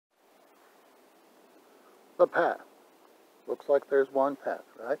the path. Looks like there's one path,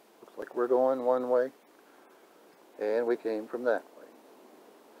 right? Looks like we're going one way, and we came from that way.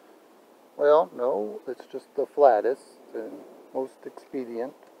 Well, no, it's just the flattest and most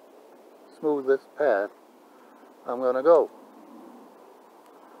expedient, smoothest path I'm going to go.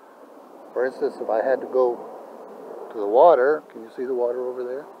 For instance, if I had to go to the water, can you see the water over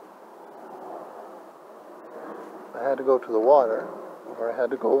there? If I had to go to the water, or I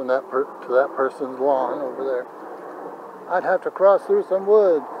had to go in to that person's lawn over there, I'd have to cross through some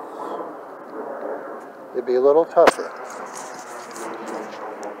woods. It'd be a little tougher.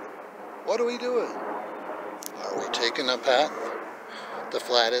 What are we doing? Are we taking a path, the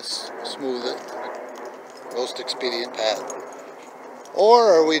flattest, smoothest, most expedient path? Or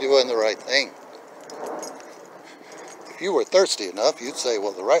are we doing the right thing? If you were thirsty enough, you'd say,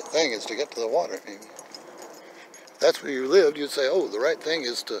 well, the right thing is to get to the water. If that's where you lived, you'd say, oh, the right thing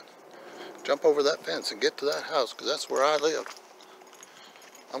is to jump over that fence and get to that house, because that's where I live.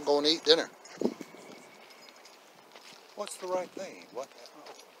 I'm going to eat dinner. What's the right thing?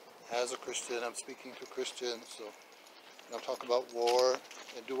 As a Christian, I'm speaking to Christians, so I'm talking about war,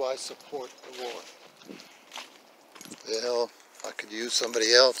 and do I support the war? Well, I could use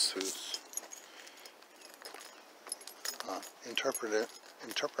somebody else who's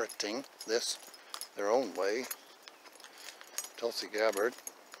interpreting this their own way. Tulsi Gabbard,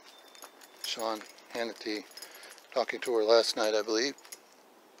 Sean Hannity, talking to her last night, I believe.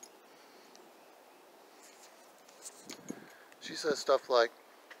 She says stuff like,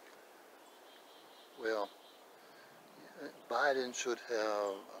 well, Biden should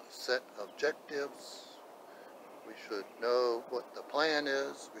have set objectives. We should know what the plan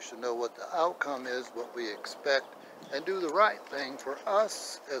is. We should know what the outcome is, what we expect, and do the right thing for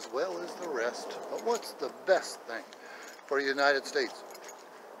us as well as the rest. But what's the best thing for the United States?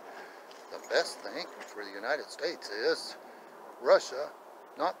 The best thing for the United States is Russia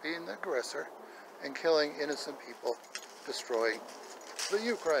not being the aggressor and killing innocent people, destroying the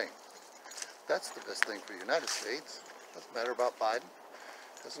Ukraine. That's the best thing for the United States. Doesn't matter about Biden.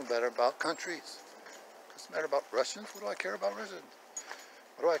 Doesn't matter about countries. Doesn't matter about Russians. What do I care about Russians?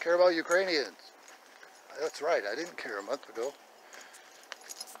 What do I care about Ukrainians? That's right, I didn't care a month ago.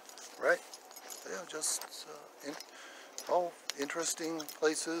 Right? Yeah, just interesting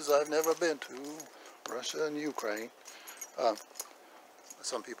places I've never been to. Russia and Ukraine.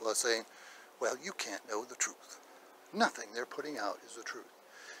 Some people are saying, well, you can't know the truth. Nothing they're putting out is the truth.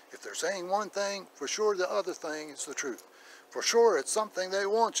 If they're saying one thing, for sure the other thing is the truth. For sure it's something they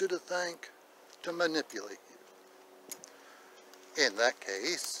want you to think to manipulate you. In that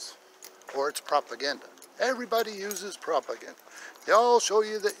case, or it's propaganda. Everybody uses propaganda. They all show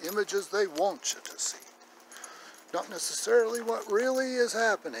you the images they want you to see. Not necessarily what really is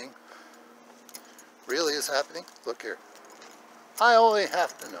happening. Really is happening? Look here. I only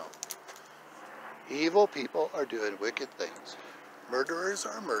have to know. Evil people are doing wicked things. Murderers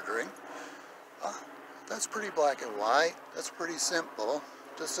are murdering. That's pretty black and white. That's a pretty simple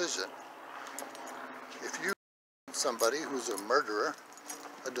decision. If you somebody who's a murderer,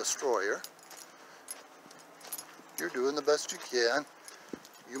 a destroyer, you're doing the best you can.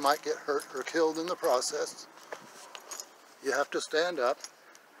 You might get hurt or killed in the process. You have to stand up.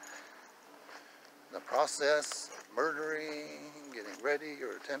 In the process of murdering, getting ready,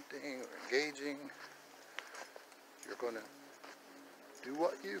 or attempting, or engaging, you're going to do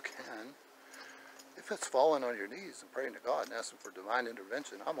what you can. If it's falling on your knees and praying to God and asking for divine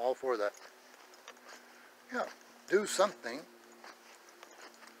intervention, I'm all for that. Yeah, do something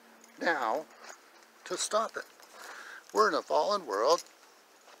now to stop it. We're in a fallen world,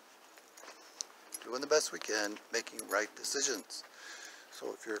 doing the best we can, making right decisions.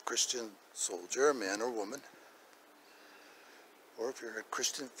 So if you're a Christian soldier, man or woman, or if you're a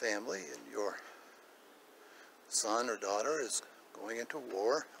Christian family and your son or daughter is going into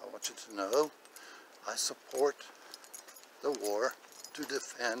war, I want you to know I support the war to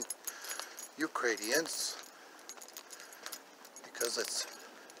defend Ukrainians because it's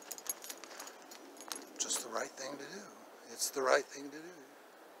just the right thing to do. It's the right thing to do.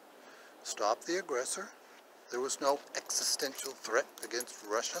 Stop the aggressor. There was no existential threat against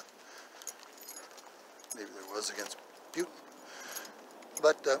Russia. Maybe there was against Putin.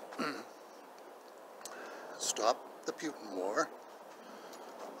 But stop the Putin War.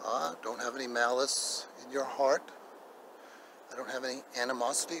 Don't have any malice in your heart. I don't have any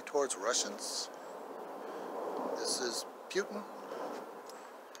animosity towards Russians. This is Putin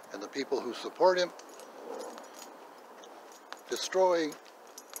and the people who support him destroying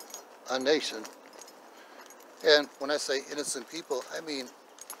a nation. And when I say innocent people, I mean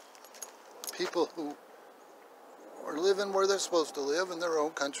people who are living where they're supposed to live in their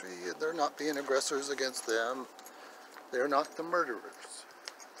own country. They're not being aggressors against them. They're not the murderers.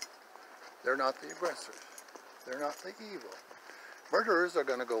 They're not the aggressors. They're not the evil. Murderers are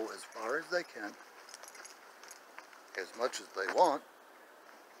going to go as far as they can, as much as they want,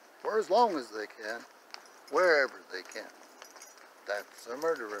 for as long as they can, wherever they can. That's a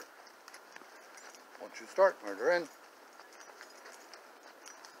murderer. Once you start murdering,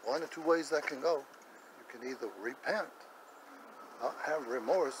 one of two ways that can go. You can either repent, not have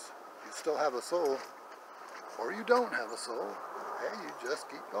remorse, you still have a soul, or you don't have a soul. Hey, you just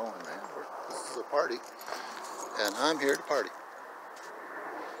keep going, man. This is a party, and I'm here to party.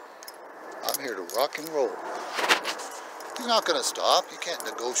 I'm here to rock and roll. He's not going to stop. You can't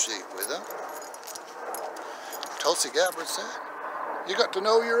negotiate with him. Tulsi Gabbard said, you got to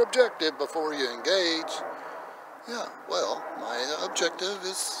know your objective before you engage. Yeah, well, my objective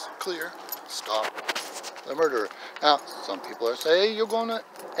is clear. Stop the murderer. Now, some people are saying you're going to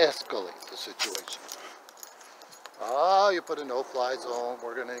escalate the situation. You put a no-fly zone,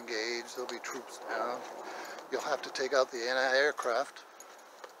 we're going to engage, there'll be troops down. You'll have to take out the anti-aircraft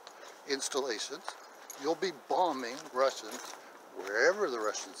installations. You'll be bombing Russians, wherever the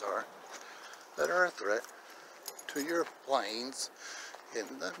Russians are, that are a threat to your planes in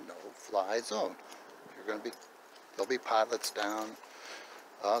the no-fly zone. There'll be pilots down,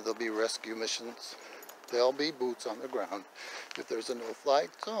 there'll be rescue missions, there'll be boots on the ground if there's a no-fly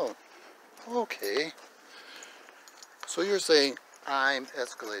zone. Okay. So you're saying, I'm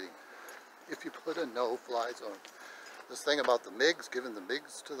escalating. If you put a no-fly zone. This thing about the MiGs, giving the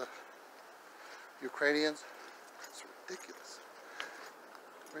MiGs to the Ukrainians, it's ridiculous.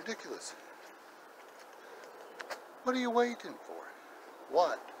 Ridiculous. What are you waiting for?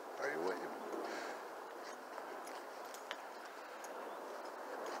 What are you waiting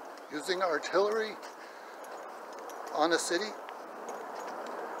for? Using artillery on a city?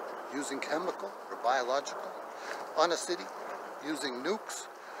 Using chemical or biological on a city? Using nukes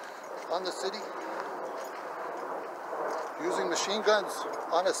on the city? Using machine guns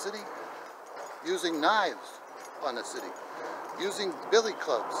on a city? Using knives on a city? Using billy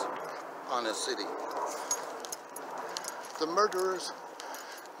clubs on a city? The murderers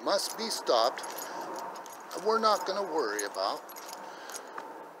must be stopped. We're not going to worry about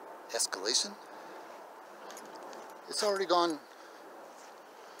escalation. It's already gone.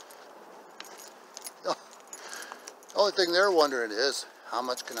 The only thing they're wondering is, how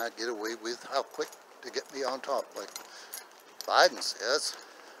much can I get away with? How quick to get me on top? Like Biden says,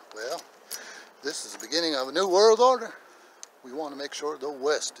 well, this is the beginning of a new world order. We want to make sure the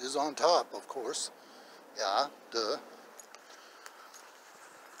West is on top, of course. Yeah, duh.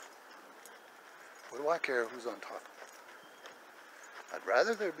 What do I care who's on top? I'd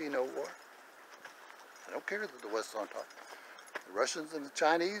rather there be no war. I don't care that the West's on top. The Russians and the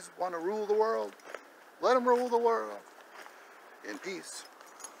Chinese want to rule the world. Let them rule the world in peace.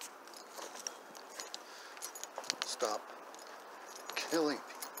 Stop killing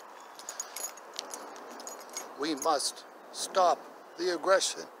people. We must stop the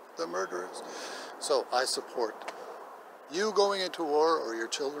aggression, the murderers. So I support you going into war, or your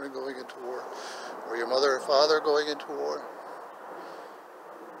children going into war, or your mother or father going into war.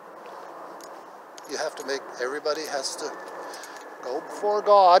 You have to make, everybody has to go before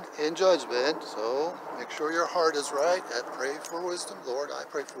God in judgment, so make sure your heart is right and pray for wisdom. Lord, I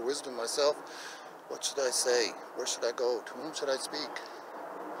pray for wisdom myself. What should I say? Where should I go? To whom should I speak?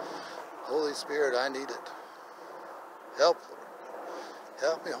 Holy Spirit, I need it. Help, Lord.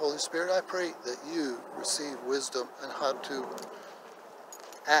 Help me, Holy Spirit. I pray that you receive wisdom and how to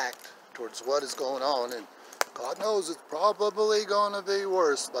act towards what is going on. And God knows it's probably going to be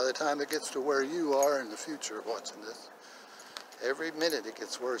worse by the time it gets to where you are in the future watching this. Every minute it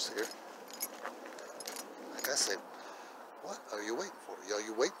gets worse here. Like I said, what are you waiting for? Are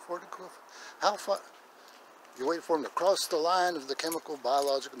you waiting for it to go? How far? You're waiting for him to cross the line of the chemical,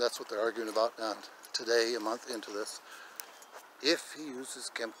 biological. That's what they're arguing about now today, a month into this. If he uses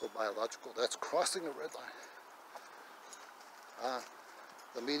chemical, biological, that's crossing a red line.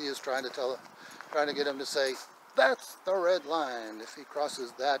 The media is trying to get him to say, that's the red line. If he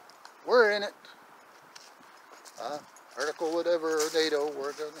crosses that, we're in it. Article whatever, or NATO,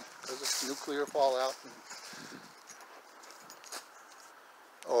 we're gonna, because it's nuclear fallout,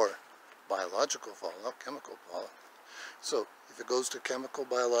 or biological fallout, chemical fallout. So if it goes to chemical,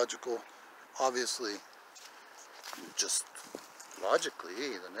 biological, obviously, just logically,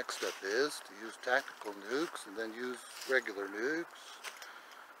 the next step is to use tactical nukes and then use regular nukes.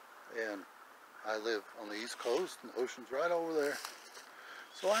 And I live on the East Coast, and the ocean's right over there.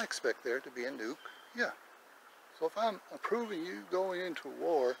 So I expect there to be a nuke, yeah. So if I'm approving you going into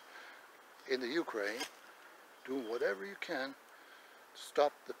war in the Ukraine, doing whatever you can to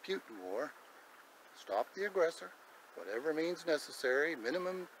stop the Putin War, stop the aggressor, whatever means necessary,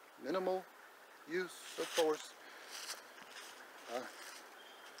 minimal use of force,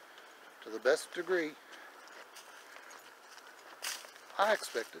 to the best degree, I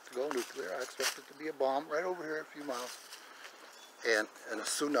expect it to go nuclear. I expect it to be a bomb right over here a few miles. And a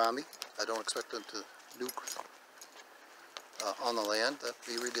tsunami. I don't expect them to nuke on the land. That'd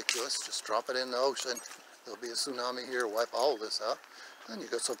be ridiculous. Just drop it in the ocean. There'll be a tsunami here, wipe all this out. Then you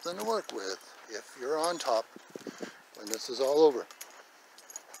got something to work with if you're on top when this is all over.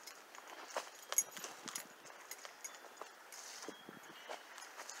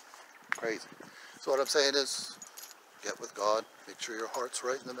 Crazy. So what I'm saying is, get with God. Make sure your heart's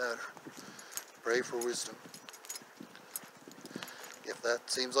right in the matter. Pray for wisdom. If that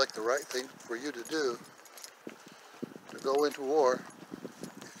seems like the right thing for you to do, to go into war,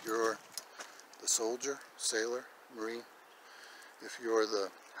 if you're the soldier, sailor, marine, if you're the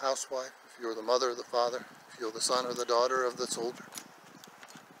housewife, if you're the mother or the father, if you're the son or the daughter of the soldier,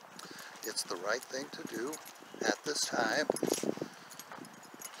 it's the right thing to do at this time.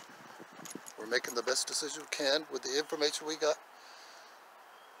 We're making the best decision we can with the information we got.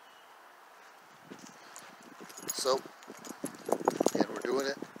 So, and we're doing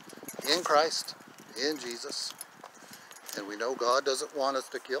it in Christ, in Jesus. And we know God doesn't want us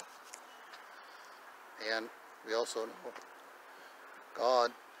to kill. And we also know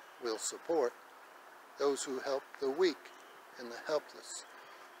God will support those who help the weak and the helpless,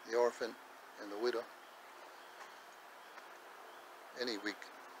 the orphan and the widow, any weak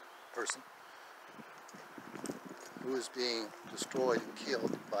person who is being destroyed and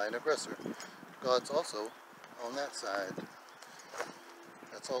killed by an aggressor. God's also on that side.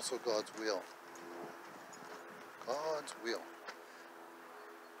 That's also God's will. God's will.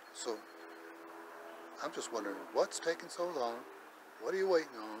 So, I'm just wondering, what's taking so long? What are you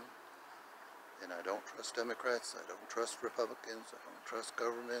waiting on? And I don't trust Democrats, I don't trust Republicans, I don't trust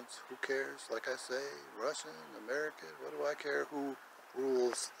governments. Who cares? Like I say, Russian, American, what do I care who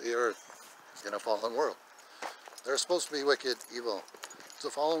rules the earth in a fallen world? They're supposed to be wicked, evil. It's a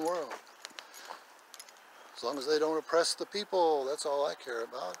fallen world. As long as they don't oppress the people, that's all I care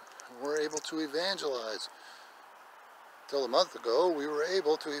about. And we're able to evangelize. Till a month ago, we were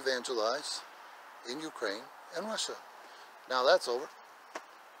able to evangelize in Ukraine and Russia. Now that's over.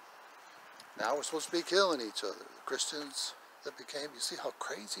 Now we're supposed to be killing each other. The Christians that became, you see how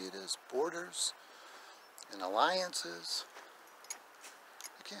crazy it is? Borders and alliances.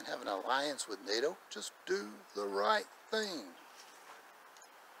 You can't have an alliance with NATO. Just do the right thing.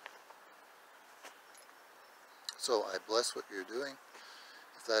 So I bless what you're doing.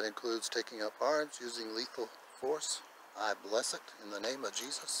 If that includes taking up arms, using lethal force, I bless it in the name of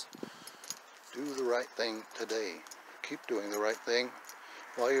Jesus. Do the right thing today. Keep doing the right thing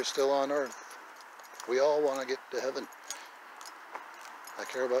while you're still on earth. We all want to get to heaven. I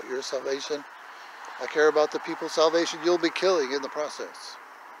care about your salvation. I care about the people's salvation you'll be killing in the process.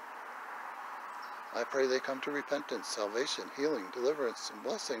 I pray they come to repentance, salvation, healing, deliverance, and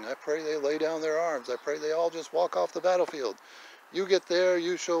blessing. I pray they lay down their arms. I pray they all just walk off the battlefield. You get there,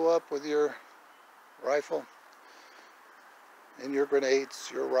 you show up with your rifle and your grenades,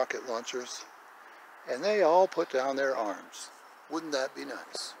 your rocket launchers, and they all put down their arms. Wouldn't that be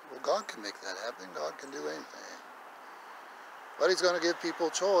nice? Well, God can make that happen. God can do anything. But He's going to give people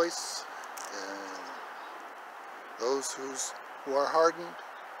choice. And those who are hardened,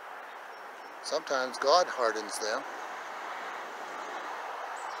 sometimes God hardens them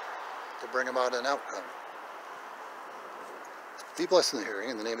to bring about an outcome. Be blessed in the hearing,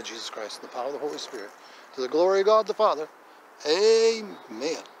 in the name of Jesus Christ, in the power of the Holy Spirit, to the glory of God the Father.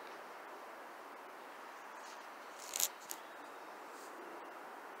 Amen.